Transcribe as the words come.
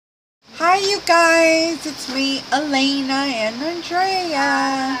Hi you guys, it's me, Elena and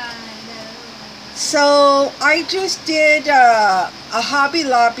Andrea. So I just did a Hobby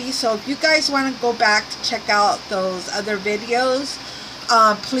Lobby, so if you guys want to go back to check out those other videos,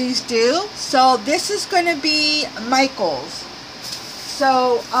 please do. So this is going to be Michael's.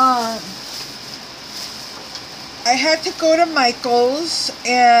 So I had to go to Michael's,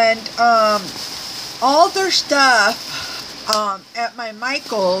 and all their stuff at my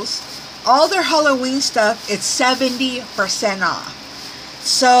Michael's, all their Halloween stuff, it's 70% off.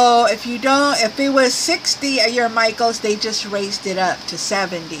 So if it was 60 at your Michael's, they just raised it up to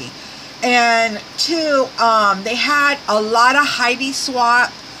 70. And two, they had a lot of Heidi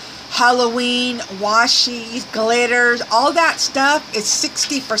Swapp Halloween washies, glitters, all that stuff is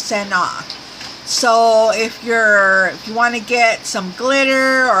 60% off. So if you want to get some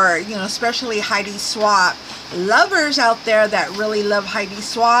glitter, or especially Heidi Swapp lovers out there that really love Heidi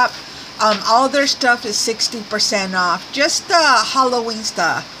Swapp, all their stuff is 60% off, just the Halloween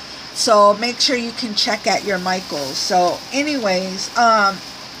stuff. So make sure you can check at your Michael's. So anyways,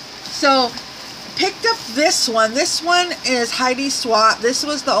 so picked up this one. This one is Heidi Swapp. This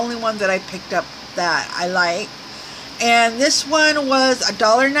was the only one that I picked up that I like. And this one was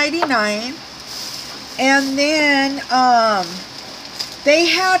 $1.99. And then they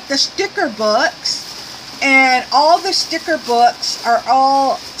had the sticker books. And all the sticker books are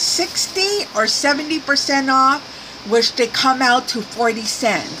all 60 or 70% off, which they come out to 40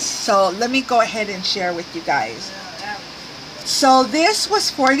 cents. So let me go ahead and share with you guys. So this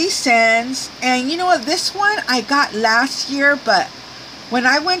was 40 cents. And you know what? This one I got last year, but when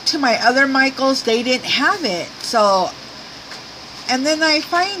I went to my other Michael's, they didn't have it. So, and then I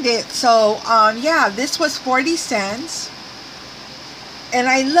find it. So, yeah, this was 40 cents. And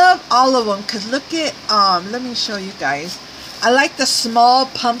I love all of them because look at, let me show you guys. I like the small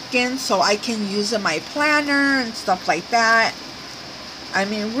pumpkins so I can use in my planner and stuff like that. I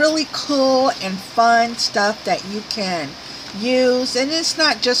mean, really cool and fun stuff that you can use. And it's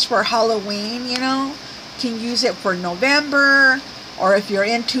not just for Halloween, you can use it for November, or if you're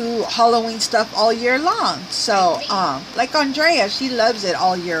into Halloween stuff all year long. So, like Andrea, she loves it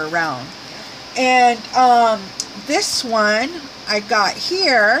all year round. And this one I got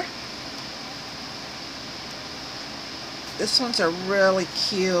here. This one's a really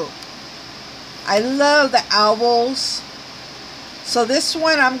cute. I love the owls. So this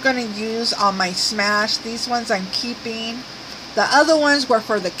one I'm going to use on my Smash. These ones I'm keeping. The other ones were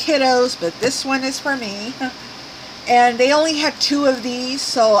for the kiddos, but this one is for me. And they only had 2 of these,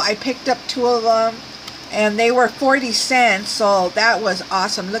 so I picked up 2 of them. And they were 40 cents, so that was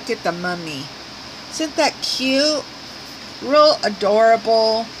awesome. Look at the mummy. Isn't that cute? Real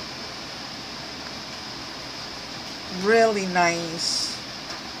adorable. Really nice.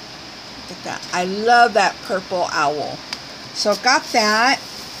 Look at that. I love that purple owl. So got that.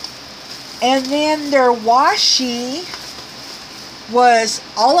 And then their washi was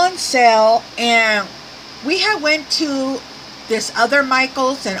all on sale. And we had went to this other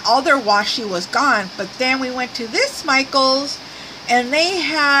Michael's and all their washi was gone. But then we went to this Michael's and they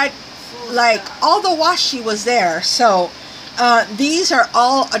had like all the washi was there. So these are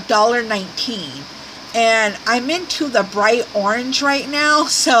all $1.19, and I'm into the bright orange right now,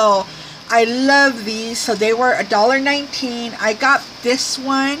 so I love these. So they were $1.19. I got this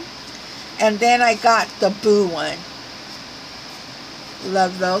one, and then I got the Boo one.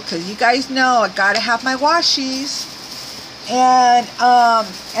 Love those, because you guys know I gotta have my washies. And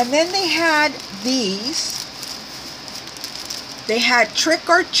then they had these. They had Trick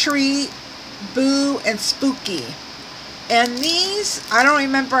or Treat, Boo, and Spooky. And these, I don't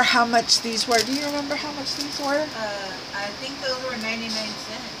remember how much these were. Do you remember how much these were? I think those were 99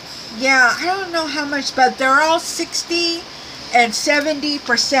 cents. Yeah, I don't know how much, but they're all 60 and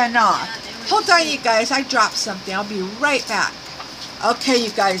 70% off. Yeah, hold on, you guys. I dropped something. I'll be right back. Okay, you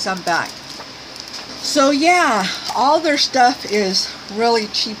guys, I'm back. So, yeah, all their stuff is really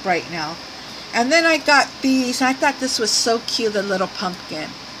cheap right now. And then I got these. I thought this was so cute, the little pumpkin.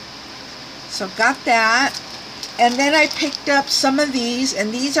 So, got that. And then I picked up some of these,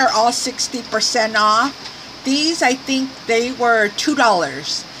 and these are all 60% off. These, I think they were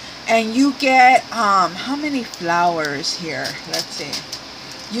 $2. And you get, how many flowers here? Let's see.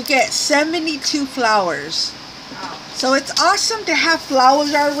 You get 72 flowers. So it's awesome to have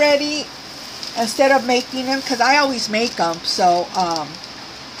flowers already instead of making them, because I always make them. So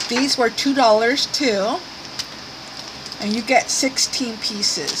these were $2 too. And you get 16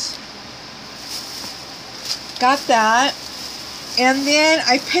 pieces. Got that. And then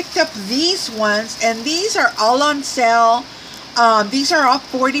I picked up these ones, and these are all on sale. These are all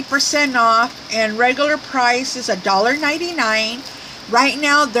 40% off, and regular price is $1.99. Right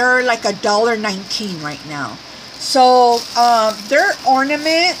now they're like $1.19 right now. So they're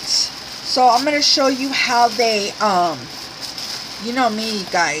ornaments. So I'm gonna show you how they you know me, you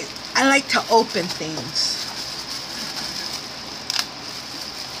guys, I like to open things.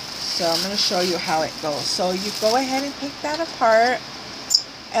 So I'm going to show you how it goes. So you go ahead and take that apart,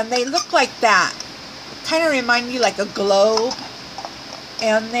 and they look like that. Kind of remind you like a globe,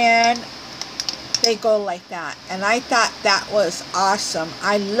 and then they go like that. And I thought that was awesome.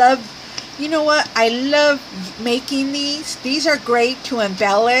 I love, you know what, I love making these. These are great to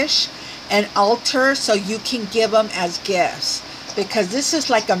embellish and alter, so you can give them as gifts, because this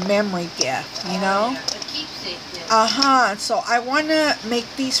is like a memory gift, you know. Yeah, a keepsake gift. So I want to make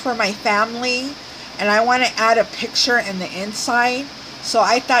these for my family, and I want to add a picture in the inside. So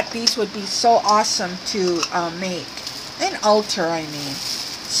I thought these would be so awesome to make and alter, I mean.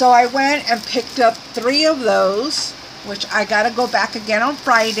 So I went and picked up 3 of those, which I got to go back again on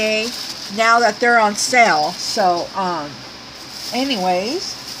Friday now that they're on sale. So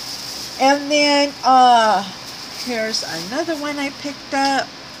anyways, and then here's another one I picked up.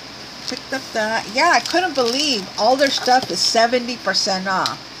 Picked up that. Yeah, I couldn't believe all their stuff is 70%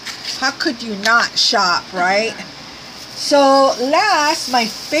 off. How could you not shop, right? So last, my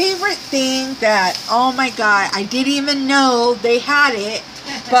favorite thing that, oh my god, I didn't even know they had it,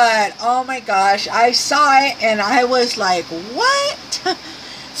 but oh my gosh, I saw it and I was like, what?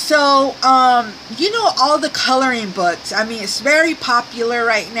 So you know, all the coloring books, I mean, it's very popular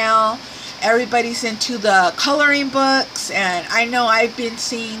right now. Everybody's into the coloring books, and I know I've been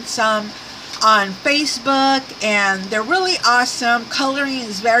seeing some on Facebook, and they're really awesome. Coloring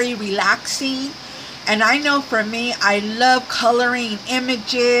is very relaxing, and I know for me, I love coloring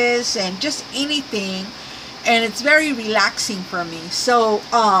images and just anything, and it's very relaxing for me. So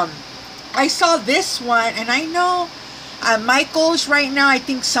I saw this one, and I know Michael's right now, I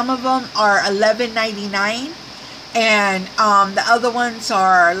think some of them are $11.99, and the other ones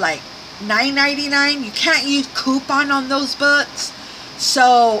are like $9.99. You can't use coupon on those books.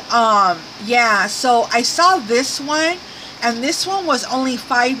 So yeah, so I saw this one, and this one was only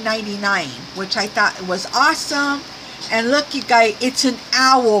 $5.99, which I thought was awesome. And look, you guys, it's an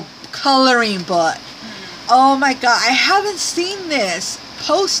owl coloring book. Oh my god, I haven't seen this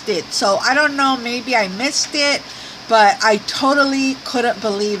posted, so I don't know, maybe I missed it, but I totally couldn't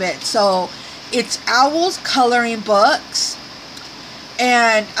believe it. So it's Owl's coloring books.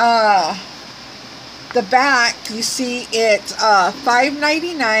 And the back, you see, it's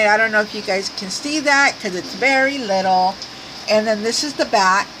 $5.99. I don't know if you guys can see that because it's very little. And then this is the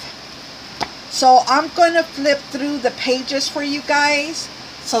back. So I'm going to flip through the pages for you guys.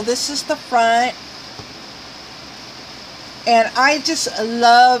 So this is the front. And I just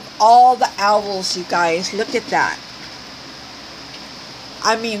love all the owls, you guys. Look at that.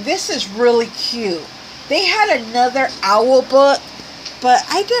 I mean, this is really cute. They had another owl book, but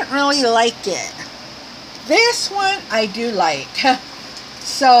I didn't really like it. This one I do like.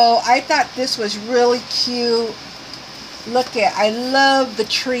 So I thought this was really cute. Look at, I love the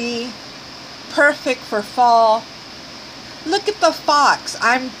tree. Perfect for fall. Look at the fox.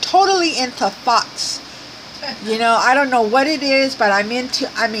 I'm totally into fox. You know, I don't know what it is, but I'm into,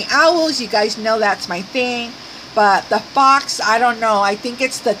 I mean, owls, you guys know that's my thing. But the fox, I don't know. I think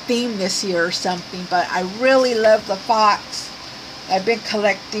it's the theme this year or something. But I really love the fox. I've been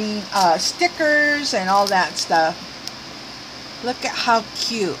collecting stickers and all that stuff. Look at how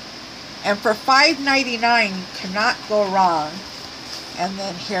cute. And for $5.99, you cannot go wrong. And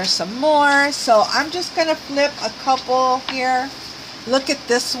then here's some more. So I'm just going to flip a couple here. Look at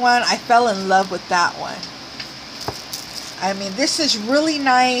this one. I fell in love with that one. I mean, this is really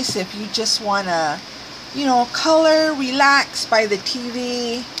nice if you just want to, you know, color, relax by the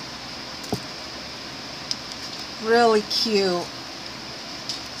TV. Really cute.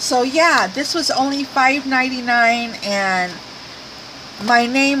 So yeah, this was only $5.99, and my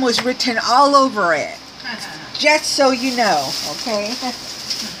name was written all over it. Just so you know, okay?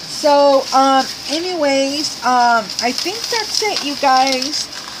 So, anyways, I think that's it, you guys.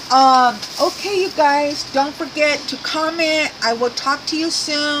 Okay, you guys, don't forget to comment. I will talk to you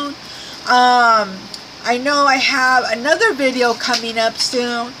soon. I know I have another video coming up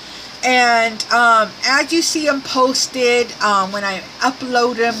soon, and as you see them posted, when I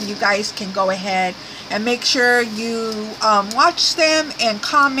upload them, you guys can go ahead and make sure you watch them and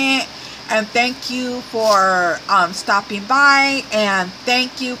comment. And thank you for stopping by, and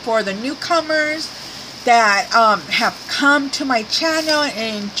thank you for the newcomers that have come to my channel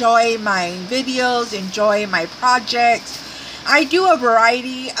and enjoy my videos, enjoy my projects. I do a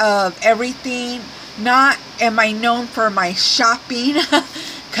variety of everything. Not am I known for my shopping,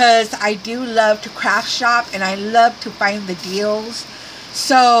 because I do love to craft shop and I love to find the deals.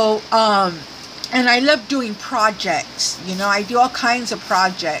 So, and I love doing projects. You know, I do all kinds of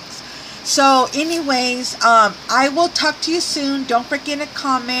projects. So anyways, I will talk to you soon. Don't forget to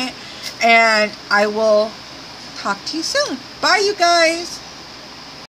comment, and I will talk to you soon. Bye, you guys.